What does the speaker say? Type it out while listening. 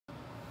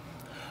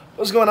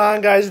What's going on,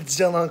 guys? It's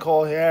Dylan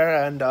Cole here,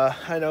 and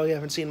I know you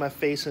haven't seen my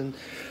face in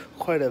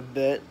quite a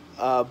bit,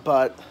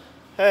 but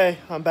hey,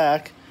 I'm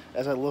back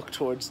as I look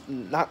towards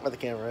not where the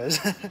camera is.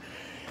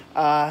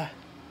 I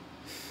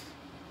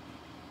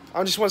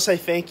just want to say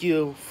thank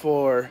you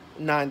for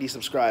 90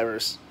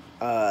 subscribers.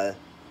 I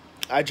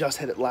just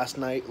hit it last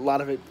night. A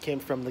lot of it came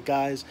from the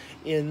guys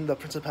in the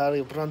Principality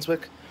of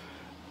Brunswick.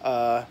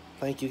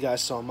 Thank you guys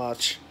so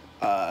much.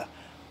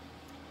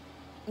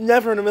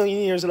 Never in a million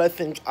years did I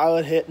think I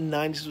would hit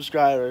 90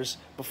 subscribers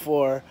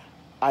before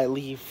I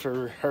leave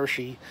for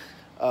Hershey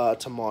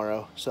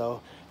tomorrow.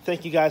 So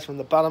thank you guys from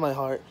the bottom of my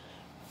heart.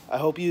 I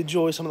hope you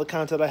enjoy some of the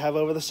content I have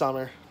over the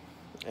summer,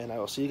 and I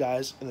will see you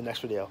guys in the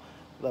next video.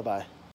 Bye-bye.